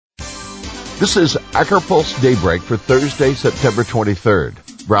This is AgriPulse Daybreak for Thursday, September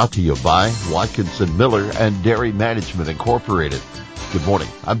 23rd, brought to you by Watkinson Miller and Dairy Management Incorporated. Good morning.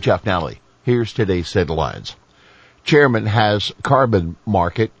 I'm Jeff Nally. Here's today's headlines. Chairman has carbon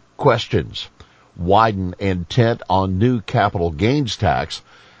market questions, widen intent on new capital gains tax,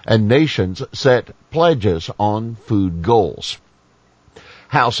 and nations set pledges on food goals.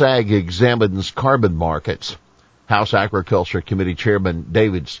 House Ag examines carbon markets. House Agriculture Committee Chairman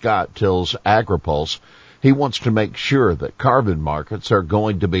David Scott tells AgriPulse he wants to make sure that carbon markets are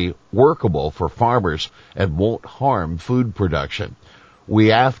going to be workable for farmers and won't harm food production. We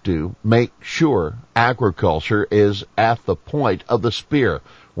have to make sure agriculture is at the point of the spear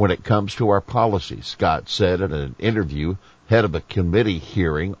when it comes to our policies, Scott said in an interview ahead of a committee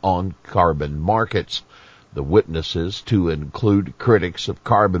hearing on carbon markets. The witnesses to include critics of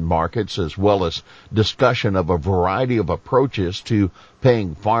carbon markets as well as discussion of a variety of approaches to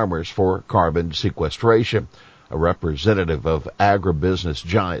paying farmers for carbon sequestration. A representative of agribusiness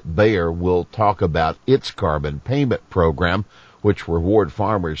giant Bayer will talk about its carbon payment program, which reward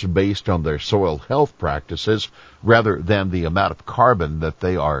farmers based on their soil health practices rather than the amount of carbon that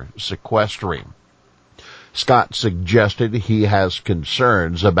they are sequestering. Scott suggested he has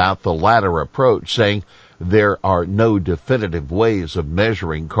concerns about the latter approach, saying there are no definitive ways of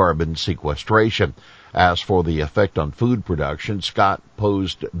measuring carbon sequestration. As for the effect on food production, Scott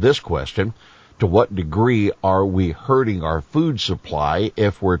posed this question: to what degree are we hurting our food supply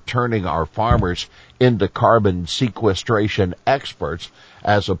if we're turning our farmers into carbon sequestration experts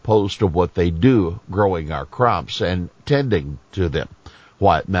as opposed to what they do growing our crops and tending to them?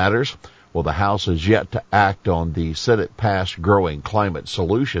 Why it matters? Well, the House has yet to act on the Senate-passed Growing Climate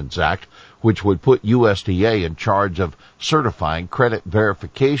Solutions Act, which would put USDA in charge of certifying credit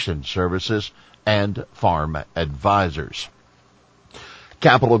verification services and farm advisors.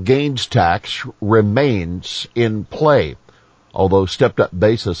 Capital gains tax remains in play. Although stepped-up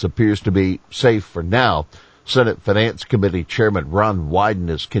basis appears to be safe for now, Senate Finance Committee Chairman Ron Wyden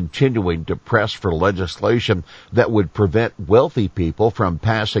is continuing to press for legislation that would prevent wealthy people from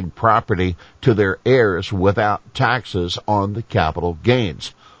passing property to their heirs without taxes on the capital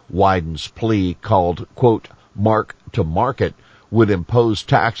gains. Wyden's plea, called, quote, mark to market, would impose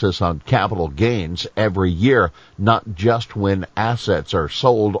taxes on capital gains every year, not just when assets are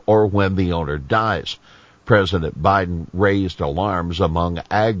sold or when the owner dies. President Biden raised alarms among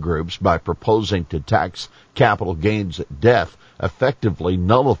ag groups by proposing to tax capital gains at death, effectively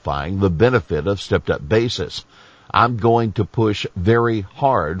nullifying the benefit of stepped-up basis. I'm going to push very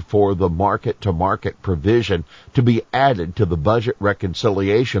hard for the market-to-market provision to be added to the budget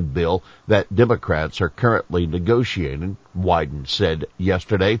reconciliation bill that Democrats are currently negotiating, Wyden said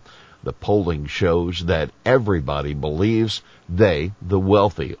yesterday. The polling shows that everybody believes they, the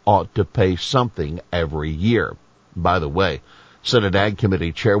wealthy, ought to pay something every year. By the way, Senate Ag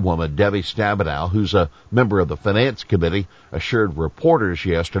Committee Chairwoman Debbie Stabenow, who's a member of the Finance Committee, assured reporters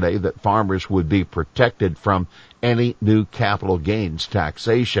yesterday that farmers would be protected from any new capital gains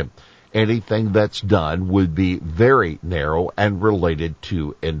taxation. Anything that's done would be very narrow and related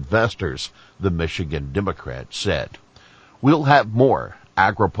to investors, the Michigan Democrat said. We'll have more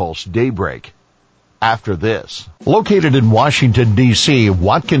AgriPulse Daybreak after this. Located in Washington, D.C.,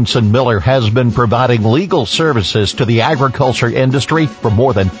 Watkinson Miller has been providing legal services to the agriculture industry for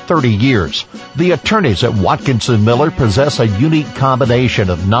more than 30 years. The attorneys at Watkinson Miller possess a unique combination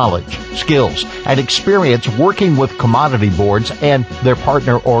of knowledge, skills, and experience working with commodity boards and their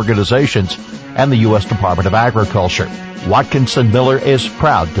partner organizations and the U.S. Department of Agriculture. Watkinson Miller is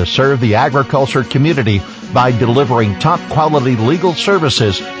proud to serve the agriculture community by delivering top-quality legal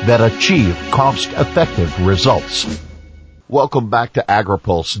services that achieve cost-effective results. Welcome back to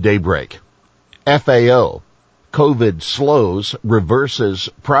AgriPulse Daybreak. FAO, COVID slows, reverses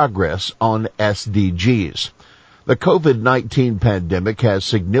progress on SDGs. The COVID-19 pandemic has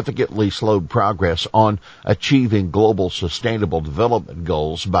significantly slowed progress on achieving global sustainable development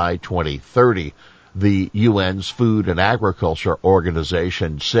goals by 2030. The UN's Food and Agriculture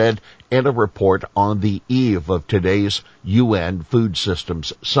Organization said in a report on the eve of today's UN Food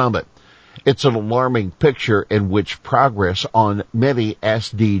Systems Summit. It's an alarming picture in which progress on many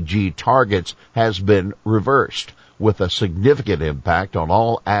SDG targets has been reversed, with a significant impact on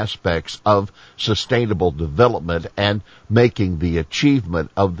all aspects of sustainable development and making the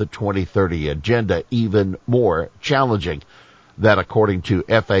achievement of the 2030 agenda even more challenging. That, according to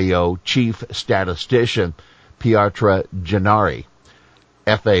FAO Chief Statistician Pietro Gennari.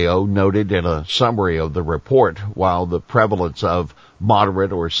 FAO noted in a summary of the report, while the prevalence of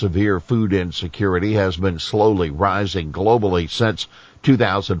moderate or severe food insecurity has been slowly rising globally since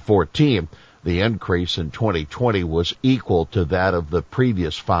 2014, The increase in 2020 was equal to that of the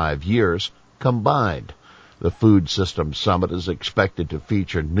previous 5 years combined. The Food Systems Summit is expected to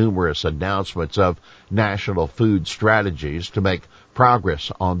feature numerous announcements of national food strategies to make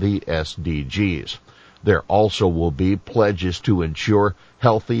progress on the SDGs. There also will be pledges to ensure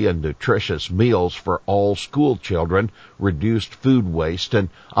healthy and nutritious meals for all school children, reduced food waste, and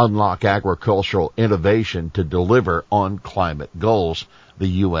unlock agricultural innovation to deliver on climate goals, the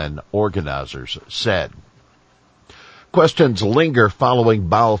UN organizers said. Questions linger following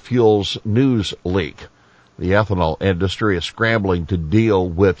biofuels news leak. The ethanol industry is scrambling to deal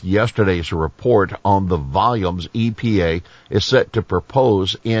with yesterday's report on the volumes EPA is set to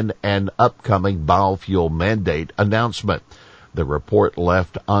propose in an upcoming biofuel mandate announcement. The report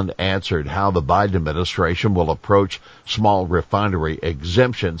left unanswered how the Biden administration will approach small refinery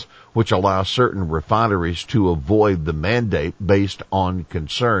exemptions, which allow certain refineries to avoid the mandate based on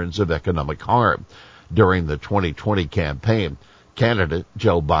concerns of economic harm. During the 2020 campaign, candidate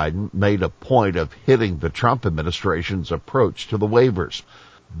Joe Biden made a point of hitting the Trump administration's approach to the waivers.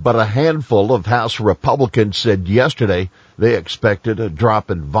 But a handful of House Republicans said yesterday they expected a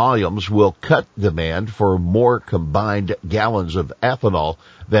drop in volumes will cut demand for more combined gallons of ethanol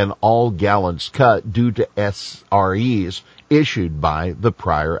than all gallons cut due to SREs issued by the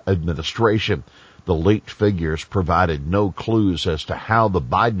prior administration. The leaked figures provided no clues as to how the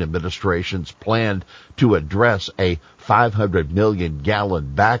Biden administration's planned to address a 500 million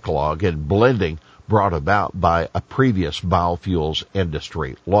gallon backlog in blending brought about by a previous biofuels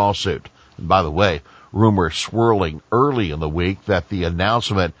industry lawsuit. And by the way, rumors swirling early in the week that the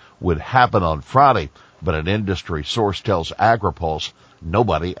announcement would happen on Friday, but an industry source tells AgriPulse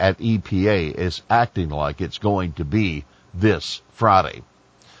nobody at EPA is acting like it's going to be this Friday.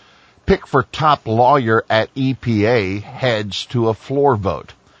 Pick for top lawyer at EPA heads to a floor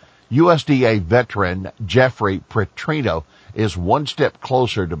vote. USDA veteran Jeffrey Petrino is one step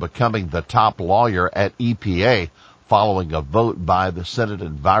closer to becoming the top lawyer at EPA following a vote by the Senate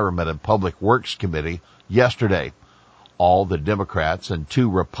Environment and Public Works Committee yesterday. All the Democrats and 2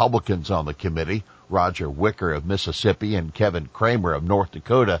 Republicans on the committee, Roger Wicker of Mississippi and Kevin Kramer of North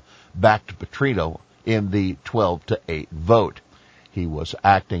Dakota, backed Petrino in the 12-8 vote. He was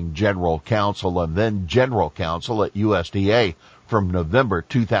acting general counsel and then general counsel at USDA from November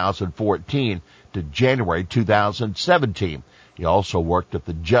 2014 to January 2017. He also worked at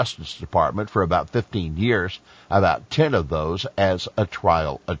the Justice Department for about 15 years, about 10 of those as a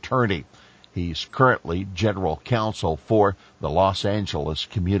trial attorney. He's currently general counsel for the Los Angeles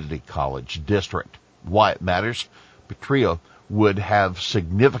Community College District. Why it matters? Petrino would have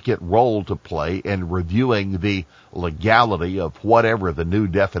significant role to play in reviewing the legality of whatever the new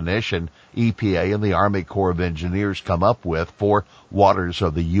definition EPA and the Army Corps of Engineers come up with for waters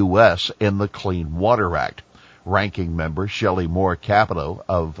of the U.S. in the Clean Water Act. Ranking member Shelley Moore Capito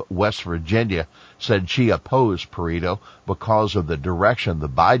of West Virginia said she opposed Petrino because of the direction the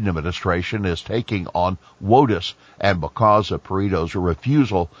Biden administration is taking on WOTUS and because of Petrino's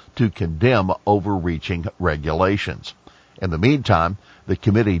refusal to condemn overreaching regulations. In the meantime, the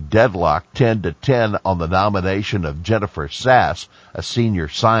committee deadlocked 10-10 on the nomination of Jennifer Sass, a senior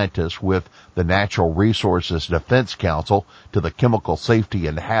scientist with the Natural Resources Defense Council, to the Chemical Safety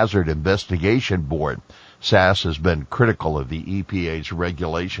and Hazard Investigation Board. Sass has been critical of the EPA's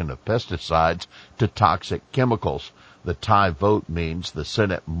regulation of pesticides to toxic chemicals. The tie vote means the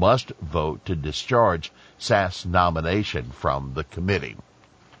Senate must vote to discharge Sass' nomination from the committee.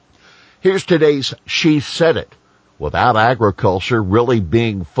 Here's today's She Said It. Without agriculture really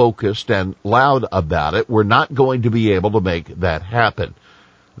being focused and loud about it, we're not going to be able to make that happen.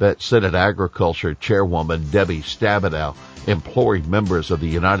 That Senate Agriculture Chairwoman Debbie Stabenow implored members of the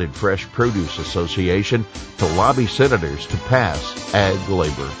United Fresh Produce Association to lobby senators to pass ag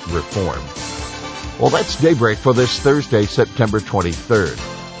labor reform. Well, that's Daybreak for this Thursday, September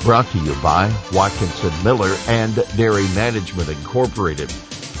 23rd. Brought to you by Watkinson Miller and Dairy Management Incorporated.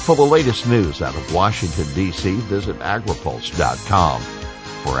 For the latest news out of Washington, D.C., visit agripulse.com.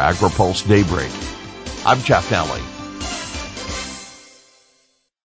 For AgriPulse Daybreak, I'm Jeff Nally.